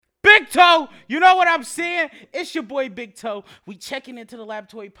Toe. You know what I'm saying? It's your boy Big Toe. We checking into the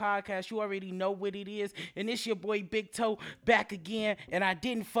Laboratory Podcast. You already know what it is. And it's your boy Big Toe back again. And I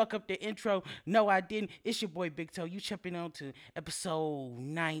didn't fuck up the intro. No, I didn't. It's your boy Big Toe. You jumping on to episode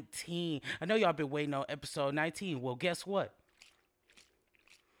 19. I know y'all been waiting on episode 19. Well, guess what?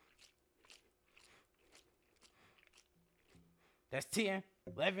 That's 10,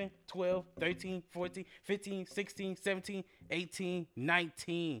 11, 12, 13, 14, 15, 16, 17, 18,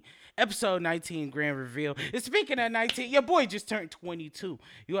 19. Episode 19 grand reveal. And speaking of 19, your boy just turned 22.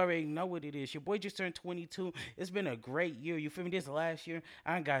 You already know what it is. Your boy just turned 22. It's been a great year. You feel me? This last year,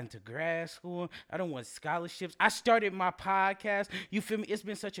 I done got into grad school. I done won scholarships. I started my podcast. You feel me? It's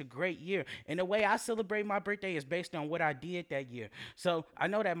been such a great year. And the way I celebrate my birthday is based on what I did that year. So I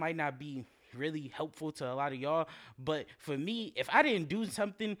know that might not be really helpful to a lot of y'all, but for me, if I didn't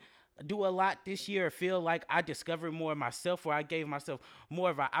do a lot this year, or feel like I discovered more of myself, or I gave myself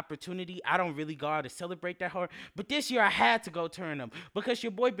more of an opportunity, I don't really go out to celebrate that hard. But this year I had to go turn them because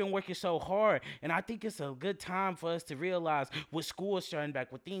your boy been working so hard, and I think it's a good time for us to realize with school starting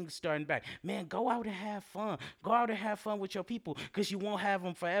back, with things starting back, man, go out and have fun. Go out and have fun with your people, because you won't have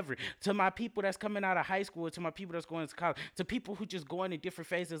them forever. To my people that's coming out of high school, to my people that's going to college, to people who just going in different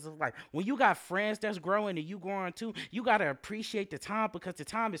phases of life, when you got friends that's growing and you growing too, you got to appreciate the time, because the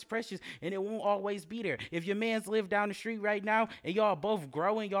time is precious and it won't always be there. If your mans live down the street right now and y'all both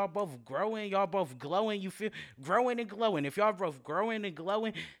growing, y'all both glowing, you feel growing and glowing. If y'all both growing and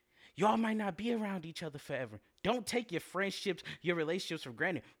glowing, y'all might not be around each other forever. Don't take your friendships, your relationships for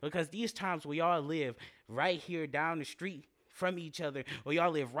granted, because these times where y'all live right here down the street from each other, or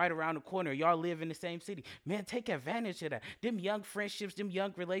y'all live right around the corner, or y'all live in the same city, man, take advantage of that. Them young friendships, them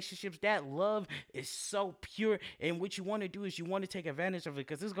young relationships, that love is so pure, and what you want to do is you want to take advantage of it,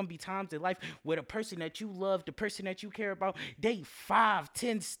 because there's going to be times in life where the person that you love, the person that you care about, they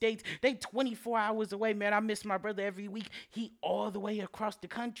 5-10 states, they 24 hours away. Man, I miss my brother every week. He all the way across the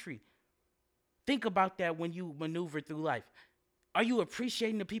country. Think about that when you maneuver through life. Are you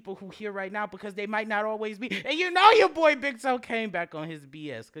appreciating the people who here right now, because they might not always be? And you know your boy Big Toe came back on his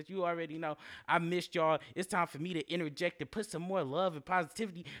BS, because you already know I missed y'all. It's time for me to interject and put some more love and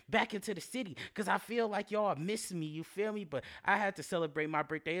positivity back into the city, because I feel like y'all miss me, you feel me? But I had to celebrate my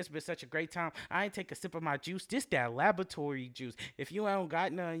birthday. It's been such a great time. I ain't take a sip of my juice. This that laboratory juice. If you ain't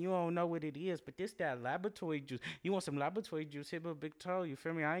got none, you don't know what it is, but this that laboratory juice. You want some laboratory juice, hit up Big Toe, you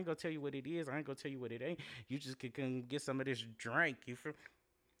feel me? I ain't gonna tell you what it is. I ain't gonna tell you what it ain't. You just can get some of this drink. You feel?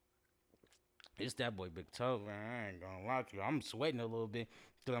 It's that boy Big Toe, man. I ain't gonna lie to you. I'm sweating a little bit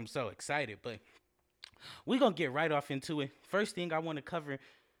because I'm so excited. But we gonna get right off into it. First thing I want to cover,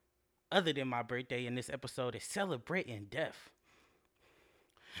 other than my birthday in this episode, is celebrating death.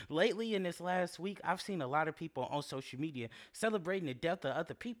 Lately, in this last week, I've seen a lot of people on social media celebrating the death of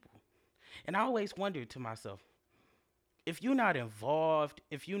other people. And I always wondered to myself, if you're not involved,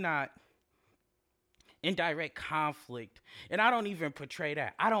 if you're not in direct conflict, and I don't even portray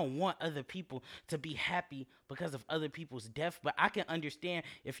that. I don't want other people to be happy because of other people's death, but I can understand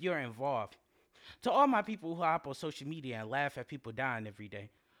if you're involved. To all my people who hop on social media and laugh at people dying every day,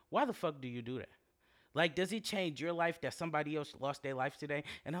 why the fuck do you do that? Like, does it change your life that somebody else lost their life today?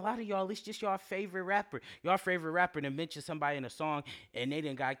 And a lot of y'all, it's just your favorite rapper. Your favorite rapper to mention somebody in a song and they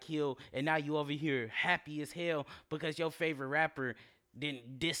done got killed, and now you over here happy as hell because your favorite rapper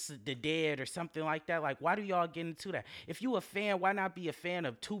didn't diss the dead or something like that. Like, why do y'all get into that? If you a fan, why not be a fan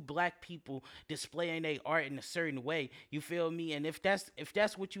of two black people displaying their art in a certain way? You feel me? And if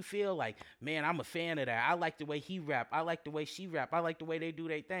that's what you feel like, man, I'm a fan of that. I like the way he rap. I like the way she rap. I like the way they do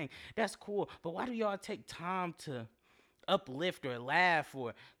their thing. That's cool. But why do y'all take time to uplift or laugh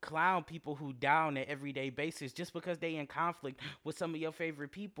or clown people who die on an everyday basis just because they in conflict with some of your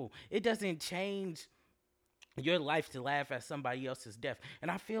favorite people? It doesn't change your life to laugh at somebody else's death.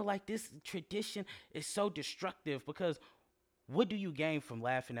 And I feel like this tradition is so destructive, because what do you gain from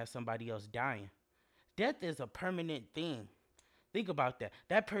laughing at somebody else dying? Death is a permanent thing. Think about that.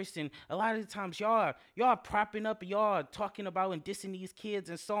 That person, a lot of the times y'all propping up, y'all talking about and dissing these kids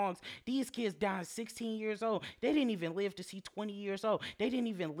in songs. These kids dying 16 years old. They didn't even live to see 20 years old. They didn't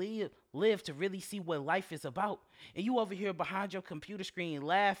even live to really see what life is about. And you over here behind your computer screen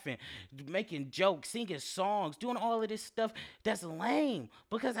laughing, making jokes, singing songs, doing all of this stuff that's lame.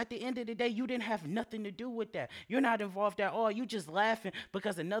 Because at the end of the day, you didn't have nothing to do with that. You're not involved at all. You just laughing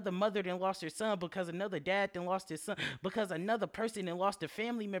because another mother then lost her son, because another dad then lost his son, because another person then lost a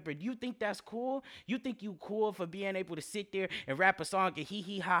family member. Do you think that's cool? You think you cool for being able to sit there and rap a song and hee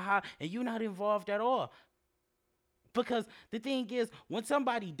hee ha ha, and you're not involved at all? Because the thing is, when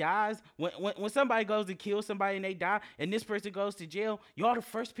somebody dies, when somebody goes to kill somebody and they die, and this person goes to jail, y'all the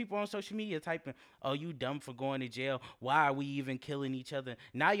first people on social media typing, "Oh, you dumb for going to jail. Why are we even killing each other?"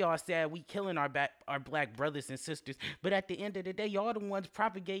 Now y'all sad we killing our black brothers and sisters. But at the end of the day, y'all the ones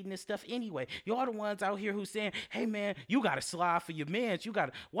propagating this stuff anyway. Y'all the ones out here who saying, "Hey man, you gotta slide for your mans. You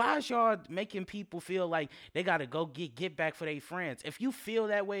gotta." Why is y'all making people feel like they gotta go get back for their friends? If you feel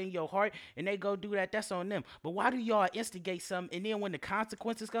that way in your heart and they go do that, that's on them. But why do y'all instigate something and then when the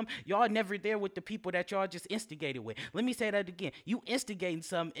consequences come, y'all never there with the people that y'all just instigated with? Let me say that again. You instigating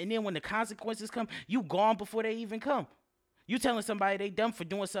something and then when the consequences come, you gone before they even come. You telling somebody they dumb for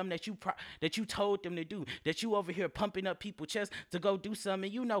doing something that you told them to do, that you over here pumping up people's chests to go do something,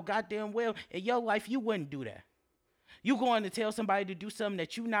 and you know goddamn well in your life you wouldn't do that. You going to tell somebody to do something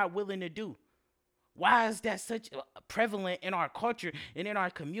that you not willing to do. Why is that such prevalent in our culture and in our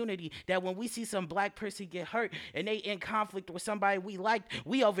community that when we see some black person get hurt and they in conflict with somebody we liked,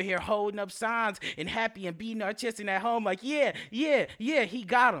 we over here holding up signs and happy and beating our chest in at home like, yeah, he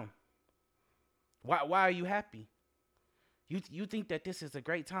got him. Why are you happy? You think that this is a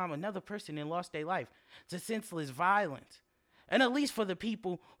great time? Another person then lost their life to senseless violence. And at least for the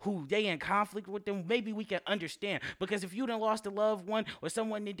people who they in conflict with them, maybe we can understand. Because if you done lost a loved one or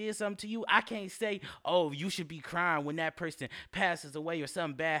someone that did something to you, I can't say, "Oh, you should be crying when that person passes away or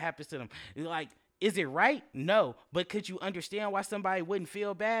something bad happens to them." Like, is it right? No. But could you understand why somebody wouldn't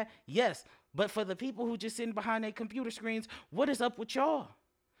feel bad? Yes. But for the people who just sitting behind their computer screens, what is up with y'all?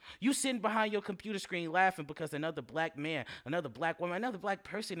 You sitting behind your computer screen laughing because another black man, another black woman, another black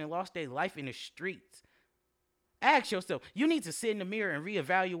person and lost their life in the streets. Ask yourself. You need to sit in the mirror and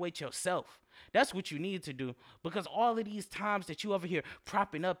reevaluate yourself. That's what you need to do. Because all of these times that you over here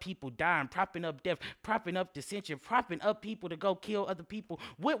propping up people dying, propping up death, propping up dissension, propping up people to go kill other people,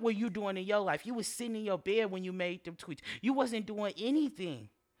 what were you doing in your life? You was sitting in your bed when you made them tweets. You wasn't doing anything.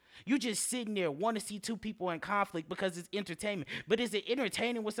 You just sitting there want to see two people in conflict because it's entertainment. But is it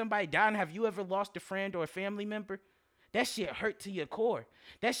entertaining when somebody dying? Have you ever lost a friend or a family member? That shit hurt to your core.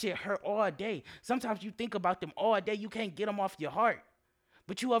 That shit hurt all day. Sometimes you think about them all day. You can't get them off your heart.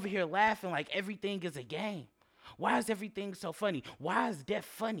 But you over here laughing like everything is a game. Why is everything so funny? Why is death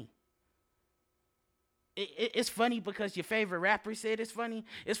funny? It's funny because your favorite rapper said it's funny.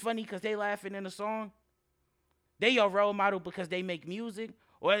 It's funny because they laughing in a song. They your role model because they make music.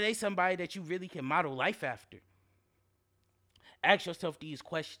 Or are they somebody that you really can model life after? Ask yourself these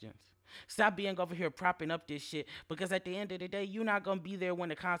questions. Stop being over here propping up this shit because at the end of the day, you're not going to be there when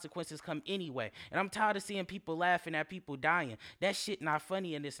the consequences come anyway. And I'm tired of seeing people laughing at people dying. That shit not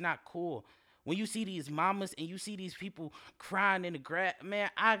funny and it's not cool. When you see these mamas and you see these people crying in the grass, man,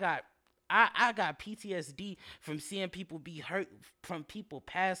 I got PTSD from seeing people be hurt, from people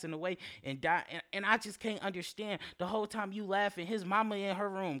passing away and die. And I just can't understand the whole time you laughing. His mama in her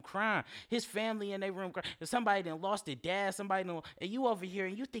room crying. His family in their room crying. Somebody done lost their dad. And you over here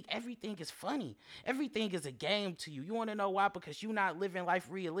and you think everything is funny. Everything is a game to you. You want to know why? Because you're not living life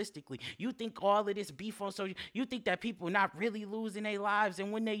realistically. You think all of this beef on social, you think that people not really losing their lives.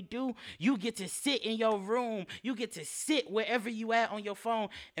 And when they do, you get to sit in your room. You get to sit wherever you at on your phone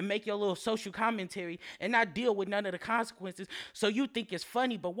and make your little social commentary and not deal with none of the consequences. So you think it's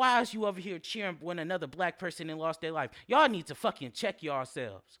funny, but why is you over here cheering when another black person then lost their life? Y'all need to fucking check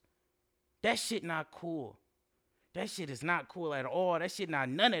yourselves. That shit not cool. That shit is not cool at all. That shit not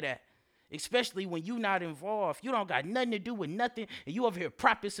none of that. Especially when you not involved. You don't got nothing to do with nothing and you over here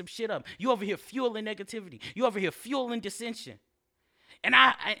propping some shit up. You over here fueling negativity. You over here fueling dissension. And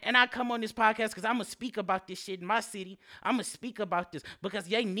I come on this podcast because I'm going to speak about this shit in my city. I'm going to speak about this because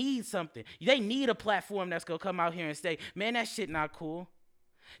they need something. They need a platform that's going to come out here and say, man, that shit not cool.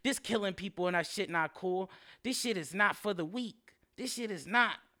 This killing people and that shit not cool. This shit is not for the weak. This shit is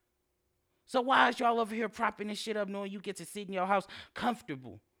not. So why is y'all over here propping this shit up knowing you get to sit in your house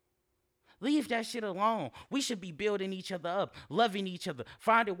comfortable? Leave that shit alone. We should be building each other up, loving each other,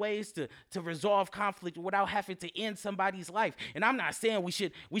 finding ways to resolve conflict without having to end somebody's life. And I'm not saying we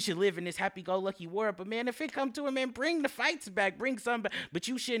should live in this happy-go-lucky world, but man, if it come to it, man, bring the fights back, bring some back. But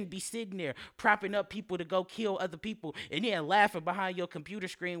you shouldn't be sitting there propping up people to go kill other people and then laughing behind your computer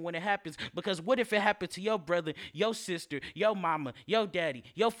screen when it happens. Because what if it happened to your brother, your sister, your mama, your daddy,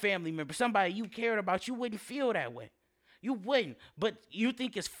 your family member, somebody you cared about? You wouldn't feel that way. You wouldn't, but you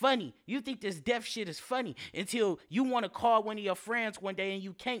think it's funny. You think this death shit is funny until you want to call one of your friends one day and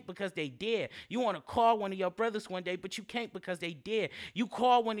you can't because they dead. You want to call one of your brothers one day, but you can't because they dead. You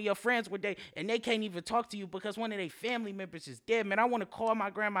call one of your friends one day and they can't even talk to you because one of their family members is dead. Man, I want to call my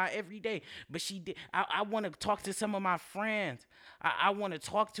grandma every day, but she did. I want to talk to some of my friends. I want to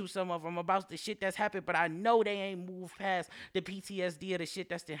talk to some of them about the shit that's happened, but I know they ain't moved past the PTSD of the shit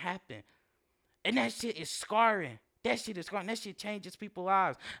that's happened. And that shit is scarring. That shit is scarring. That shit changes people's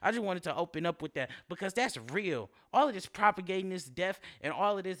lives. I just wanted to open up with that because that's real. All of this propagating this death and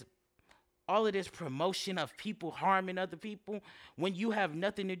all of this promotion of people harming other people when you have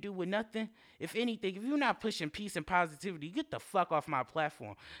nothing to do with nothing. If anything, if you're not pushing peace and positivity, get the fuck off my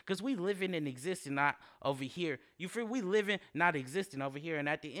platform. Because we living and existing not over here. You feel we living, not existing over here. And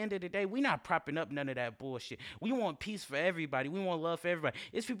at the end of the day, we not propping up none of that bullshit. We want peace for everybody. We want love for everybody.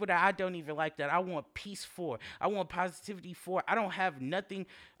 It's people that I don't even like that I want peace for. I want positivity for. I don't have nothing.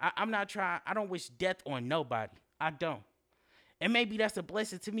 I'm not trying. I don't wish death on nobody. I don't. And maybe that's a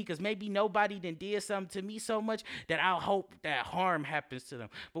blessing to me because maybe nobody done did something to me so much that I hope that harm happens to them.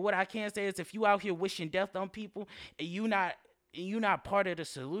 But what I can say is if you out here wishing death on people and you not part of the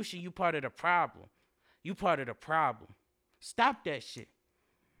solution, you part of the problem. You part of the problem. Stop that shit.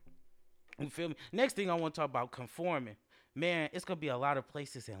 You feel me? Next thing I want to talk about conforming. Man, it's going to be a lot of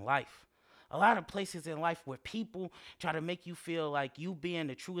places in life. A lot of places in life where people try to make you feel like you being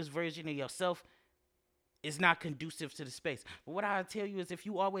the truest version of yourself is not conducive to the space. But what I tell you is if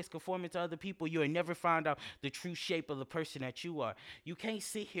you always conforming to other people, you'll never find out the true shape of the person that you are. You can't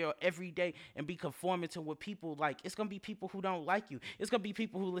sit here every day and be conforming to what people like. It's going to be people who don't like you. It's going to be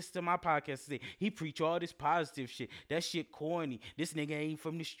people who listen to my podcast and say, he preach all this positive shit. That shit corny. This nigga ain't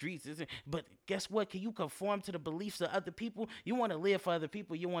from the streets. But guess what? Can you conform to the beliefs of other people? You want to live for other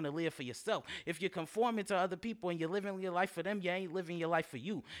people. You want to live for yourself. If you're conforming to other people and you're living your life for them, you ain't living your life for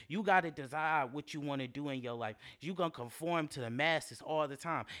you. You got to decide what you want to do in your life. You gonna conform to the masses all the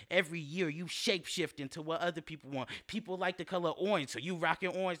time. Every year you shape shift into what other people want. People like the color orange, so you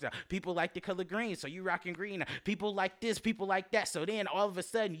rocking orange now. People like the color green, so you rocking green now. People like this, people like that. So then all of a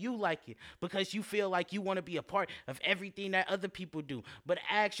sudden you like it because you feel like you want to be a part of everything that other people do. But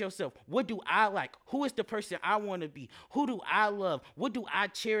ask yourself, what do I like? Who is the person I want to be? Who do I love? What do I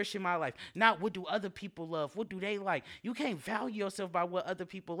cherish in my life? Not what do other people love? What do they like? You can't value yourself by what other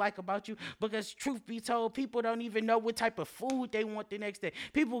people like about you because truth be told, people don't even know what type of food they want the next day.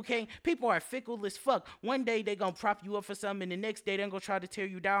 People are fickle as fuck. One day they gonna prop you up for something and the next day they're gonna try to tear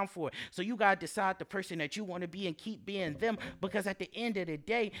you down for it. So you gotta decide the person that you want to be and keep being them because at the end of the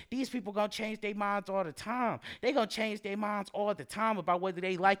day, these people gonna change their minds all the time. They gonna change their minds all the time about whether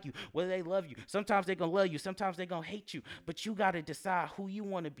they like you, whether they love you. Sometimes they gonna love you, sometimes they gonna hate you. But you gotta decide who you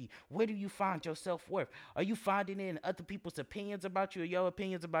want to be. Where do you find your self-worth? Are you finding it in other people's opinions about you or your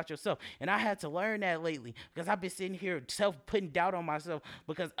opinions about yourself? And I had to learn that lately because I've been sitting here putting doubt on myself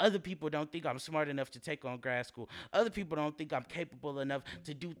because other people don't think I'm smart enough to take on grad school. Other people don't think I'm capable enough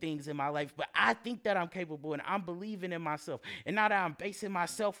to do things in my life. But I think that I'm capable and I'm believing in myself. And now that I'm basing my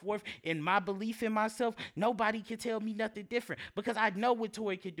self-worth in my belief in myself, nobody can tell me nothing different because I know what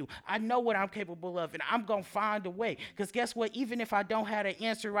Tori can do. I know what I'm capable of and I'm going to find a way. Because guess what? Even if I don't have an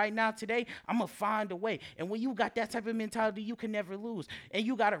answer right now today, I'm going to find a way. And when you got that type of mentality, you can never lose. And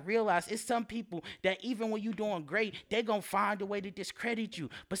you got to realize it's some people that even when you're doing great, they're going to find a way to discredit you.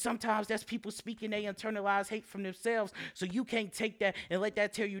 But sometimes that's people speaking their internalized hate from themselves. So you can't take that and let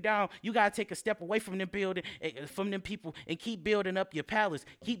that tear you down. You got to take a step away from them from them people and keep building up your palace.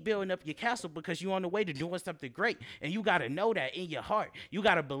 Keep building up your castle because you're on the way to doing something great. And you got to know that in your heart. You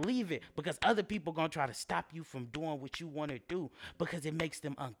got to believe it because other people going to try to stop you from doing what you want to do because it makes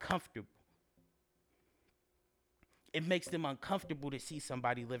them uncomfortable. It makes them uncomfortable to see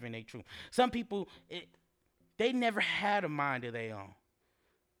somebody living their truth. Some people, they never had a mind of their own.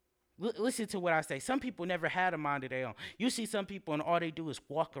 Listen to what I say. Some people never had a mind of their own. You see some people and all they do is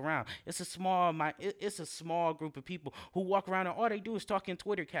walk around. It's a small group of people who walk around and all they do is talk in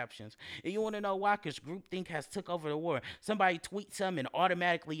Twitter captions. And you want to know why? Because groupthink has took over the world. Somebody tweets something and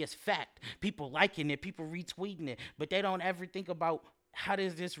automatically it's fact. People liking it, people retweeting it, but they don't ever think about how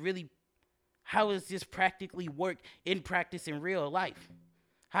does this practically work in practice in real life?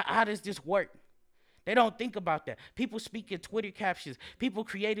 How does this work? They don't think about that. People speak in Twitter captions. People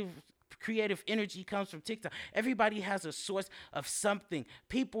creative energy comes from TikTok. Everybody has a source of something.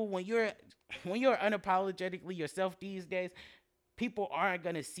 People, when you're unapologetically yourself these days, People aren't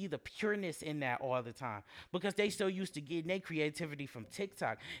gonna see the pureness in that all the time because they so used to getting their creativity from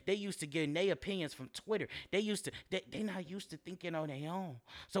TikTok. They used to getting their opinions from Twitter. They not used to thinking on their own.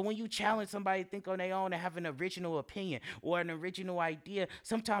 So when you challenge somebody to think on their own and have an original opinion or an original idea,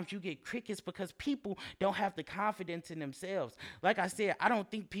 sometimes you get crickets because people don't have the confidence in themselves. Like I said, I don't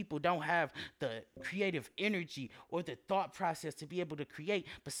think people don't have the creative energy or the thought process to be able to create,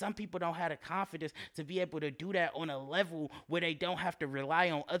 but some people don't have the confidence to be able to do that on a level where they don't have to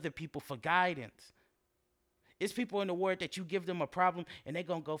rely on other people for guidance. It's people in the world that you give them a problem and they're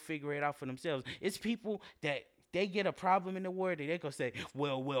going to go figure it out for themselves. It's people that they get a problem in the world and they're going to say,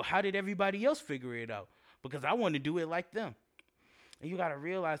 well, how did everybody else figure it out? Because I want to do it like them. And you gotta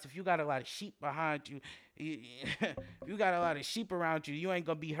realize if you got a lot of sheep behind you, if you got a lot of sheep around you, you ain't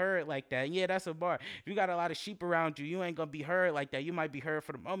gonna be heard like that. And yeah, that's a bar. If you got a lot of sheep around you, you ain't gonna be heard like that. You might be heard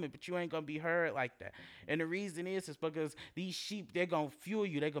for the moment, but you ain't gonna be heard like that. And the reason is because these sheep, they're gonna fuel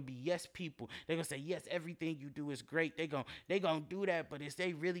you. They're gonna be yes people. They're gonna say, yes, everything you do is great. They gonna do that, but is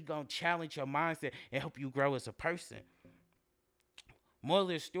they really gonna challenge your mindset and help you grow as a person? Moral of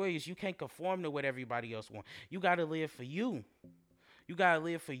the story is you can't conform to what everybody else wants. You gotta live for you. You gotta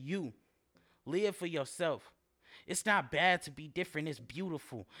live for you. Live for yourself. It's not bad to be different. It's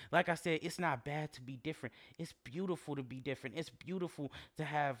beautiful. Like I said, it's not bad to be different. It's beautiful to be different. It's beautiful to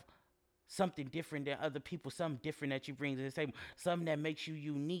have something different than other people, something different that you bring to the table, something that makes you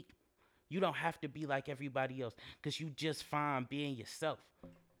unique. You don't have to be like everybody else because you just fine being yourself.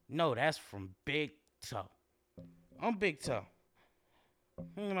 No, that's from Big Toe. I'm Big Toe.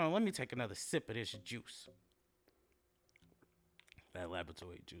 Let me take another sip of this juice. That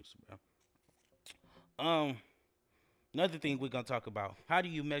laboratory juice, bro. Another thing we're gonna talk about: how do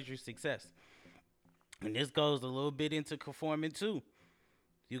you measure success? And this goes a little bit into conforming too.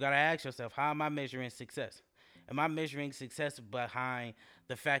 You gotta ask yourself, how am I measuring success? Am I measuring success behind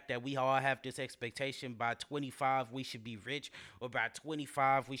the fact that we all have this expectation by 25 we should be rich, or by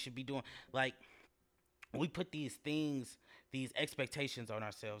 25 we should be doing like we put these things, these expectations on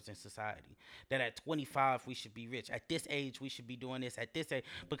ourselves in society that at 25 we should be rich, at this age we should be doing this, at this age,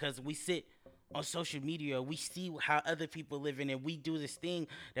 because we sit on social media, we see how other people living, and we do this thing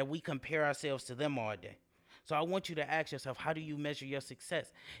that we compare ourselves to them all day. So I want you to ask yourself, how do you measure your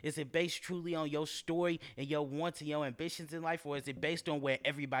success? Is it based truly on your story and your wants and your ambitions in life, or is it based on where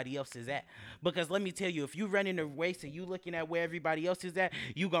everybody else is at? Because let me tell you, if you run in a race and you looking at where everybody else is at,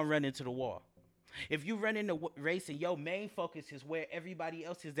 you gonna run into the wall. If you run in the race and your main focus is where everybody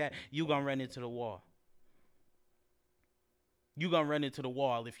else is at, you gonna run into the wall. You gonna run into the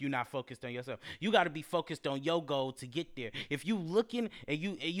wall if you're not focused on yourself. You gotta be focused on your goal to get there. If you looking and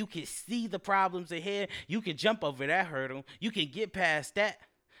you can see the problems ahead, you can jump over that hurdle. You can get past that.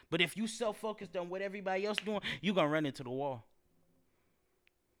 But if you so focused on what everybody else doing, you gonna run into the wall.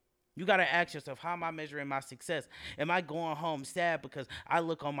 You got to ask yourself, how am I measuring my success? Am I going home sad because I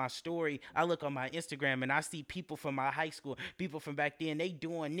look on my story, I look on my Instagram, and I see people from my high school, people from back then, they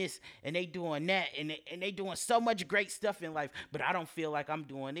doing this and they doing that, and they doing so much great stuff in life, but I don't feel like I'm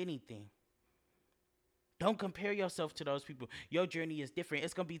doing anything. Don't compare yourself to those people. Your journey is different.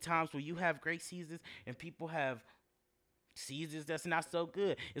 It's going to be times where you have great seasons and people have seasons that's not so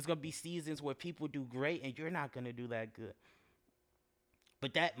good. It's going to be seasons where people do great and you're not going to do that good.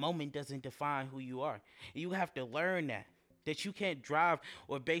 But that moment doesn't define who you are. And you have to learn that you can't drive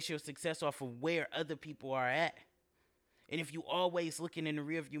or base your success off of where other people are at. And if you always looking in the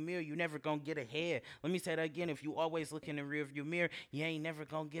rearview mirror, you never gonna get ahead. Let me say that again. If you always look in the rearview mirror, you ain't never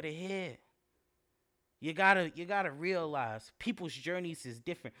gonna get ahead. You gotta realize people's journeys is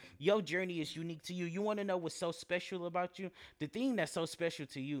different. Your journey is unique to you. You wanna know what's so special about you? The thing that's so special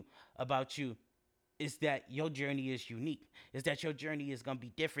to you about you is that your journey is unique. Is that your journey is going to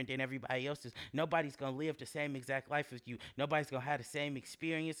be different than everybody else's. Nobody's going to live the same exact life as you. Nobody's going to have the same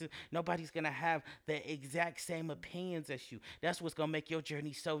experiences. Nobody's going to have the exact same opinions as you. That's what's going to make your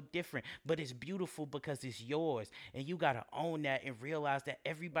journey so different. But it's beautiful because it's yours. And you got to own that and realize that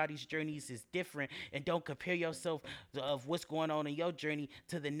everybody's journeys is different. And don't compare yourself of what's going on in your journey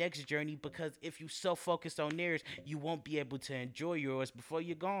to the next journey, because if you so focused on theirs, you won't be able to enjoy yours before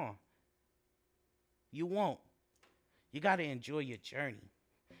you're gone. You won't. You got to enjoy your journey.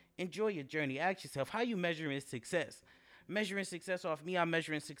 Enjoy your journey. Ask yourself, how you measuring success? Measuring success off me, I'm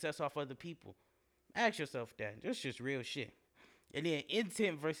measuring success off other people. Ask yourself that. That's just real shit. And then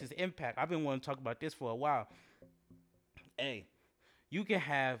intent versus impact. I've been wanting to talk about this for a while. Hey, you can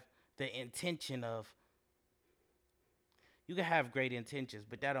have the intention of, you can have great intentions,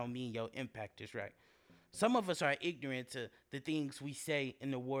 but that don't mean your impact is right. Some of us are ignorant to the things we say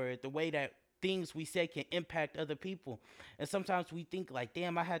in the word, the way that things we say can impact other people. And sometimes we think like,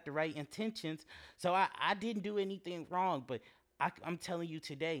 damn, I had the right intentions, so I didn't do anything wrong. But I'm telling you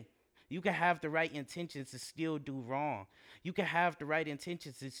today, you can have the right intentions and still do wrong. You can have the right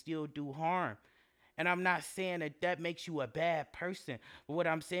intentions and still do harm. And I'm not saying that that makes you a bad person. But what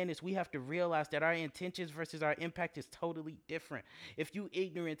I'm saying is we have to realize that our intentions versus our impact is totally different. If you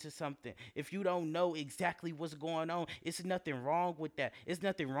ignorant to something, if you don't know exactly what's going on, it's nothing wrong with that. It's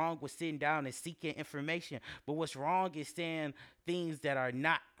nothing wrong with sitting down and seeking information. But what's wrong is saying things that are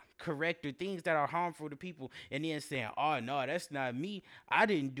not correct or things that are harmful to people and then saying, oh no, that's not me. I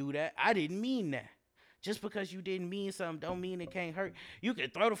didn't do that. I didn't mean that. Just because you didn't mean something don't mean it can't hurt. You can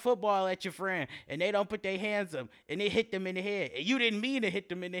throw the football at your friend and they don't put their hands up and it hit them in the head. And you didn't mean to hit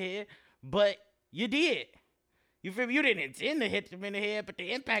them in the head, but you did. You feel me? You didn't intend to hit them in the head, but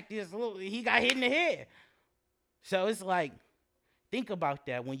the impact is he got hit in the head. So it's like, think about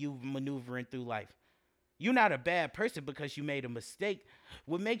that when you maneuvering through life. You're not a bad person because you made a mistake.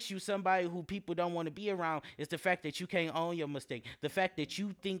 What makes you somebody who people don't want to be around is the fact that you can't own your mistake. The fact that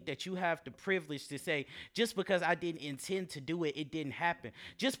you think that you have the privilege to say, just because I didn't intend to do it, it didn't happen.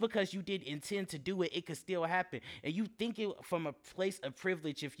 Just because you didn't intend to do it, it could still happen. And you think it from a place of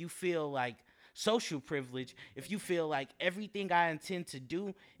privilege if you feel like social privilege, if you feel like everything I intend to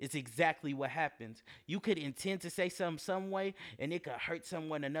do is exactly what happens. You could intend to say something some way and it could hurt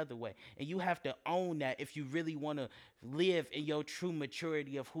someone another way. And you have to own that if you really want to live in your true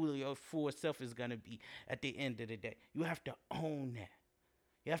maturity of who your full self is going to be at the end of the day. You have to own that.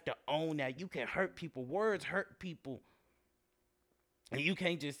 You have to own that. You can hurt people. Words hurt people. And you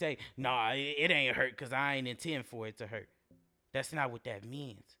can't just say, nah, it ain't hurt because I ain't intend for it to hurt. That's not what that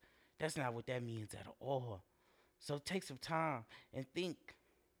means. That's not what that means at all. So take some time and think.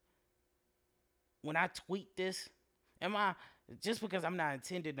 When I tweet this, am I, just because I'm not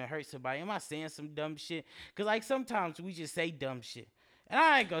intending to hurt somebody, am I saying some dumb shit? Because like sometimes we just say dumb shit. And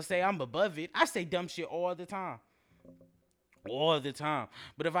I ain't gonna say I'm above it. I say dumb shit all the time. All the time.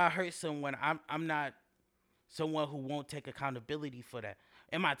 But if I hurt someone, I'm not someone who won't take accountability for that.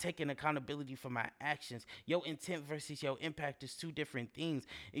 Am I taking accountability for my actions? Your intent versus your impact is two different things.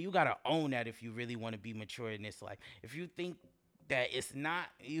 And you gotta own that if you really want to be mature in this life. If you think that it's not,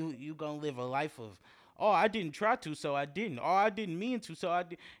 you gonna live a life of, oh, I didn't try to, so I didn't. Oh, I didn't mean to, so I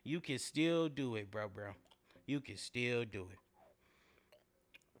did. You can still do it, bro. You can still do it.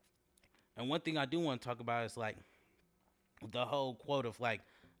 And one thing I do want to talk about is like the whole quote of like,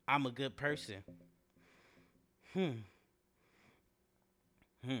 I'm a good person. Hmm.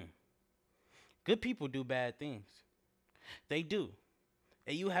 Hmm. Good people do bad things. They do.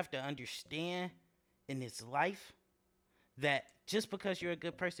 And you have to understand in this life that just because you're a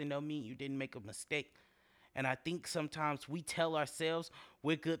good person don't mean you didn't make a mistake. And I think sometimes we tell ourselves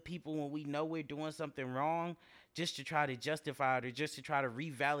we're good people when we know we're doing something wrong just to try to justify it or just to try to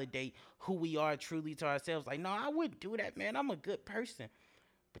revalidate who we are truly to ourselves. Like, no, I wouldn't do that, man. I'm a good person.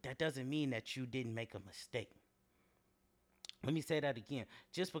 But that doesn't mean that you didn't make a mistake. Let me say that again.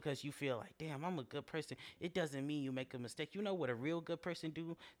 Just because you feel like, damn, I'm a good person, it doesn't mean you make a mistake. You know what a real good person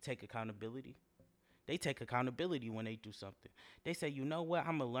do? Take accountability. They take accountability when they do something. They say, you know what?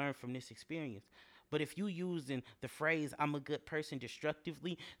 I'm going to learn from this experience. But if you using the phrase, I'm a good person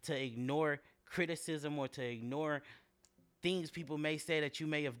destructively to ignore criticism or to ignore things people may say that you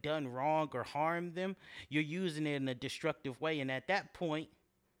may have done wrong or harmed them, you're using it in a destructive way. And at that point,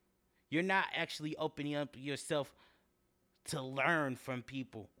 you're not actually opening up yourself to learn from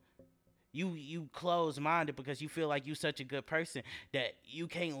people. You close minded because you feel like you such a good person that you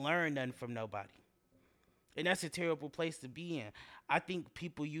can't learn nothing from nobody. And that's a terrible place to be in. I think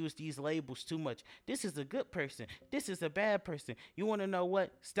people use these labels too much. This is a good person. This is a bad person. You want to know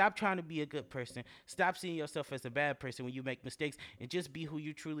what? Stop trying to be a good person. Stop seeing yourself as a bad person when you make mistakes and just be who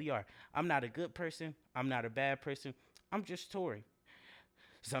you truly are. I'm not a good person. I'm not a bad person. I'm just Tori.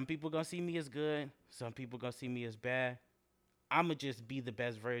 Some people going to see me as good. Some people going to see me as bad. I'ma just be the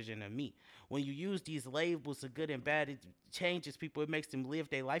best version of me. When you use these labels of good and bad, it changes people. It makes them live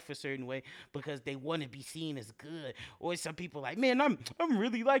their life a certain way because they want to be seen as good. Or some people like, man, I'm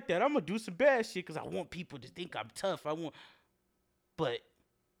really like that. I'm gonna do some bad shit because I want people to think I'm tough. But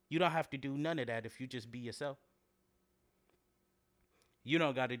you don't have to do none of that if you just be yourself. You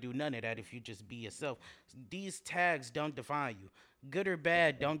don't got to do none of that if you just be yourself. These tags don't define you. Good or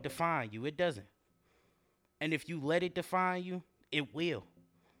bad don't define you. It doesn't. And if you let it define you, it will.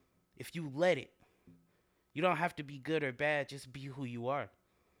 If you let it. You don't have to be good or bad, just be who you are.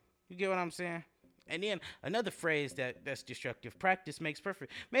 You get what I'm saying? And then another phrase that's destructive, practice makes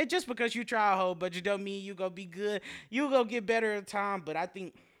perfect. Man, just because you try a whole bunch, don't mean you gonna be good. You gonna get better in time. But I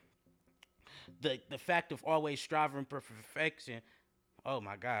think The fact of always striving for perfection. Oh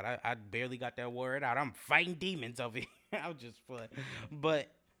my God, I barely got that word out. I'm fighting demons over here. I'm just playing. But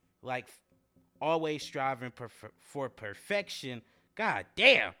like always striving for perfection. God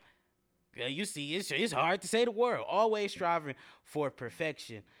damn. Yeah, you see, it's hard to say the word. Always striving for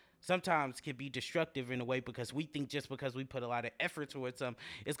perfection. Sometimes can be destructive in a way because we think just because we put a lot of effort towards something,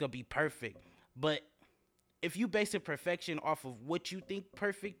 it's gonna be perfect. But if you base a perfection off of what you think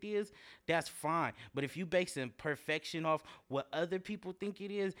perfect is, that's fine. But if you base a perfection off what other people think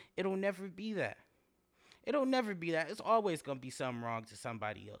it is, it'll never be that. It'll never be that. It's always gonna be something wrong to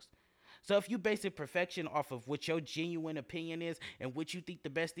somebody else. So if you base a perfection off of what your genuine opinion is and what you think the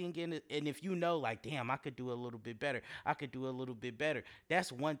best thing is, and if you know like, damn, I could do a little bit better, I could do a little bit better,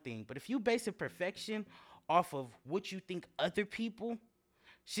 that's one thing. But if you base a perfection off of what you think other people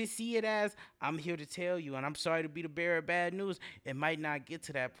should see it as, I'm here to tell you, and I'm sorry to be the bearer of bad news. It might not get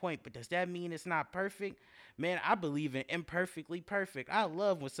to that point, but does that mean it's not perfect? Man, I believe in imperfectly perfect. I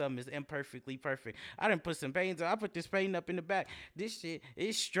love when something is imperfectly perfect. I done put some paint on. I put this paint up in the back. This shit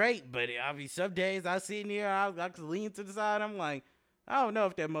is straight, but I mean, some days I sit in here, I can lean to the side. I'm like, I don't know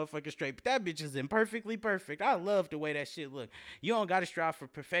if that motherfucker's straight, but that bitch is imperfectly perfect. I love the way that shit look. You don't gotta strive for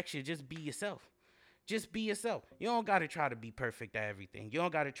perfection. Just be yourself. Just be yourself. You don't got to try to be perfect at everything. You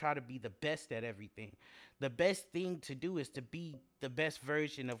don't got to try to be the best at everything. The best thing to do is to be the best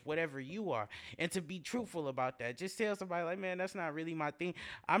version of whatever you are and to be truthful about that. Just tell somebody, like, man, that's not really my thing.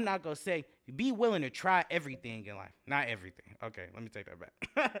 I'm not going to say, be willing to try everything in life. Not everything. Okay, let me take that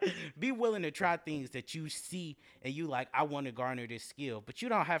back. Be willing to try things that you see and you like, I want to garner this skill. But you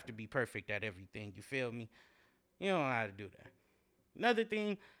don't have to be perfect at everything. You feel me? You don't know how to do that. Another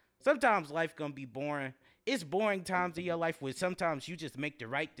thing, sometimes life gonna be boring. It's boring times in your life where sometimes you just make the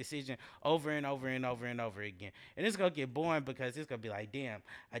right decision over and over and over and over again. And it's gonna get boring because it's gonna be like, damn,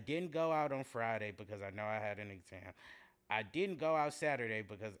 I didn't go out on Friday because I know I had an exam. I didn't go out Saturday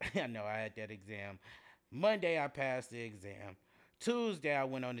because I know I had that exam. Monday I passed the exam. Tuesday I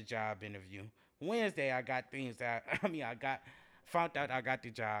went on the job interview. Wednesday I got things that I got found out I got the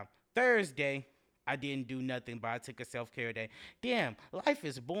job. Thursday I didn't do nothing, but I took a self-care day. Damn, life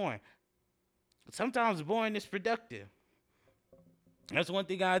is boring. Sometimes boring is productive. That's one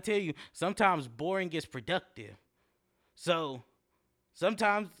thing I tell you. Sometimes boring is productive. So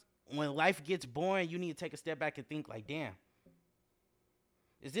sometimes when life gets boring, you need to take a step back and think like, damn,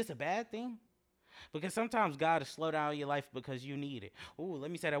 is this a bad thing? Because sometimes God will slow down your life because you need it. Ooh, let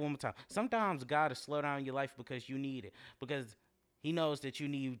me say that one more time. Sometimes God will slow down your life because you need it. Because he knows that you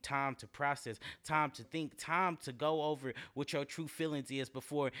need time to process, time to think, time to go over what your true feelings is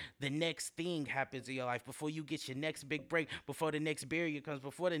before the next thing happens in your life, before you get your next big break, before the next barrier comes,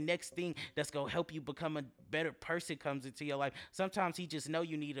 before the next thing that's going to help you become a better person comes into your life. Sometimes he just know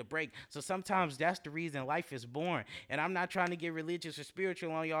you need a break. So sometimes that's the reason life is boring. And I'm not trying to get religious or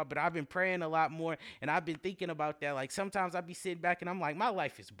spiritual on y'all, but I've been praying a lot more and I've been thinking about that. Like sometimes I be sitting back and I'm like, my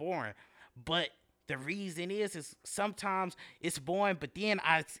life is boring. But the reason is sometimes it's boring, but then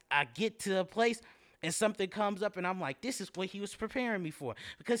I get to a place and something comes up and I'm like, this is what he was preparing me for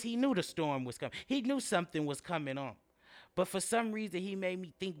because he knew the storm was coming. He knew something was coming on. But for some reason, he made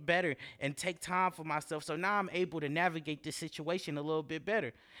me think better and take time for myself. So now I'm able to navigate this situation a little bit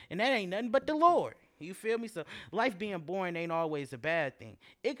better. And that ain't nothing but the Lord. You feel me? So life being boring ain't always a bad thing.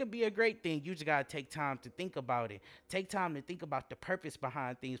 It could be a great thing. You just got to take time to think about it. Take time to think about the purpose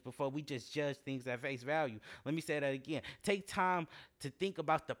behind things before we just judge things at face value. Let me say that again. Take time to think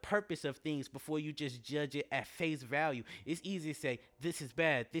about the purpose of things before you just judge it at face value. It's easy to say, this is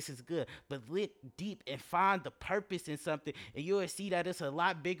bad, this is good. But look deep and find the purpose in something, and you'll see that it's a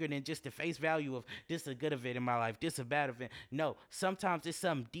lot bigger than just the face value of this is a good event in my life, this is a bad event. No, sometimes it's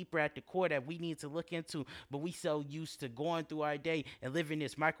something deeper at the core that we need to look into, but we so used to going through our day and living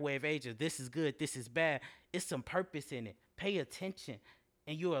this microwave age of this is good, this is bad. It's some purpose in it. Pay attention,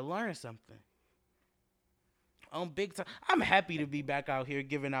 and you will learn something. On big time, I'm happy to be back out here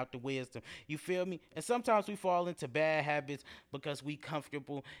giving out the wisdom. You feel me? And sometimes we fall into bad habits because we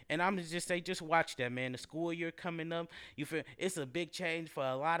comfortable. And I'm just say, just watch that, man. The school year coming up, you feel it's a big change for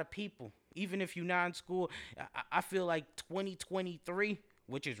a lot of people. Even if you're not in school, I feel like 2023,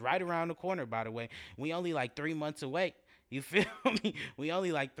 which is right around the corner, by the way. We only like 3 months away. You feel me? We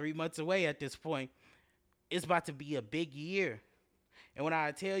only like 3 months away at this point. It's about to be a big year. And when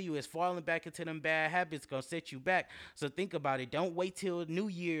I tell you it's falling back into them bad habits gonna set you back. So think about it. Don't wait till New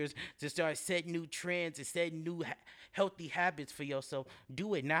Year's to start setting new trends and setting new healthy habits for yourself.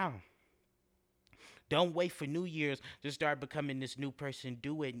 Do it now. Don't wait for New Year's to start becoming this new person.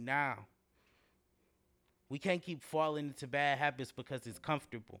 Do it now. We can't keep falling into bad habits because it's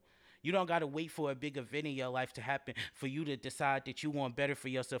comfortable. You don't got to wait for a big event in your life to happen for you to decide that you want better for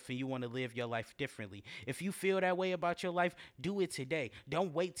yourself and you want to live your life differently. If you feel that way about your life, do it today.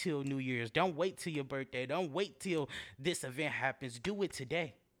 Don't wait till New Year's. Don't wait till your birthday. Don't wait till this event happens. Do it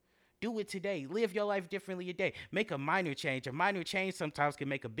today. Do it today. Live your life differently today. Make a minor change. A minor change sometimes can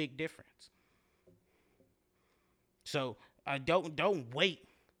make a big difference. So don't wait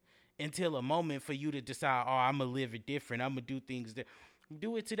until a moment for you to decide, oh, I'm gonna live it different. I'm gonna do things that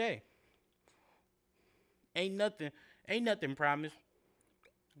do it today. Ain't nothing, ain't nothing promised.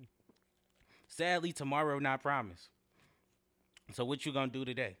 Sadly, tomorrow not promised. So what you gonna do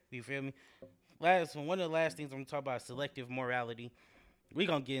today? You feel me? One of the last things I'm gonna talk about is selective morality. We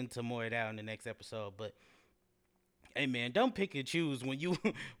gonna get into more of that in the next episode, but hey man, don't pick and choose when you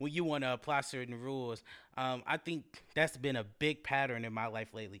when you want to apply certain rules. I think that's been a big pattern in my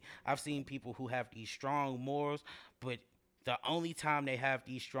life lately. I've seen people who have these strong morals, but the only time they have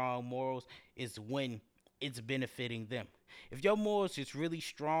these strong morals is when it's benefiting them. If your morals is really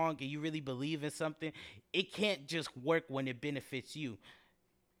strong and you really believe in something, it can't just work when it benefits you.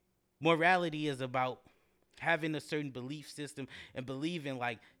 Morality is about having a certain belief system and believing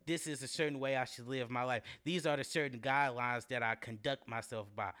like this is a certain way I should live my life. These are the certain guidelines that I conduct myself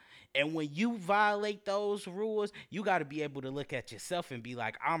by. And when you violate those rules, you got to be able to look at yourself and be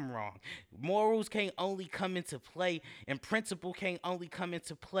like, I'm wrong. Morals can't only come into play and principle can't only come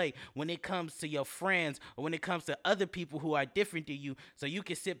into play when it comes to your friends or when it comes to other people who are different to you. So you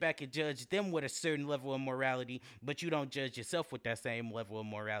can sit back and judge them with a certain level of morality, but you don't judge yourself with that same level of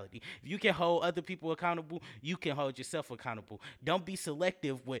morality. If you can hold other people accountable, you can hold yourself accountable. Don't be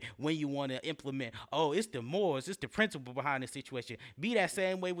selective with when you want to implement, oh, it's the morals, it's the principle behind the situation. Be that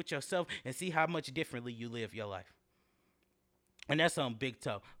same way with yourself and see how much differently you live your life. And that's on big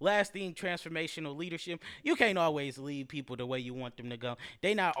toe. Last thing, transformational leadership. You can't always lead people the way you want them to go.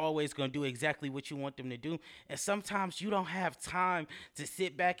 They not always going to do exactly what you want them to do. And sometimes you don't have time to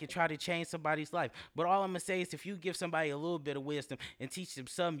sit back and try to change somebody's life. But all I'm going to say is if you give somebody a little bit of wisdom and teach them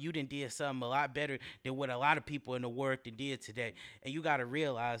something, you done did something a lot better than what a lot of people in the world did today. And you got to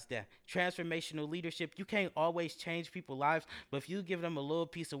realize that transformational leadership, you can't always change people's lives. But if you give them a little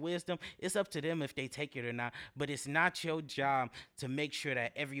piece of wisdom, it's up to them if they take it or not. But it's not your job to make sure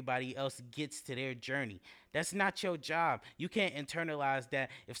that everybody else gets to their journey. That's not your job. You can't internalize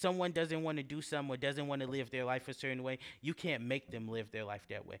that. If someone doesn't want to do something or doesn't want to live their life a certain way, you can't make them live their life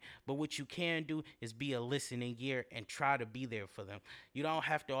that way. But what you can do is be a listening ear and try to be there for them. You don't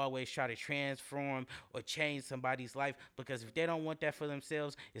have to always try to transform or change somebody's life, because if they don't want that for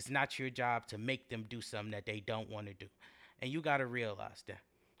themselves, it's not your job to make them do something that they don't want to do. And you got to realize that.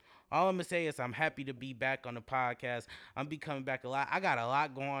 All I'm going to say is I'm happy to be back on the podcast. I'm be coming back a lot. I got a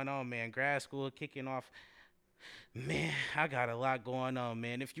lot going on, man. Grad school kicking off. Man, I got a lot going on,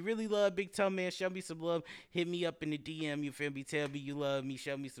 man. If you really love Big Toe, man, show me some love. Hit me up in the DM, you feel me? Tell me you love me.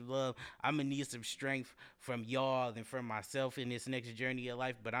 Show me some love. I'm going to need some strength from y'all and from myself in this next journey of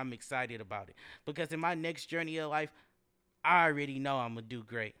life, but I'm excited about it. Because in my next journey of life, I already know I'm going to do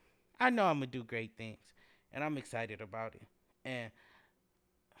great. I know I'm going to do great things, and I'm excited about it. And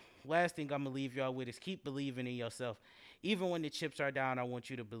last thing I'm going to leave y'all with is keep believing in yourself. Even when the chips are down, I want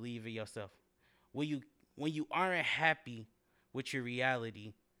you to believe in yourself. When you aren't happy with your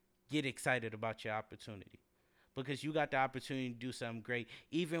reality, get excited about your opportunity. Because you got the opportunity to do something great,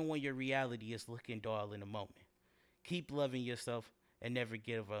 even when your reality is looking dull in the moment. Keep loving yourself and never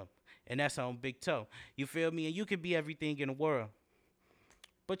give up. And that's on Big Toe. You feel me? And you can be everything in the world,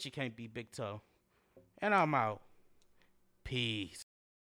 but you can't be Big Toe. And I'm out. Peace.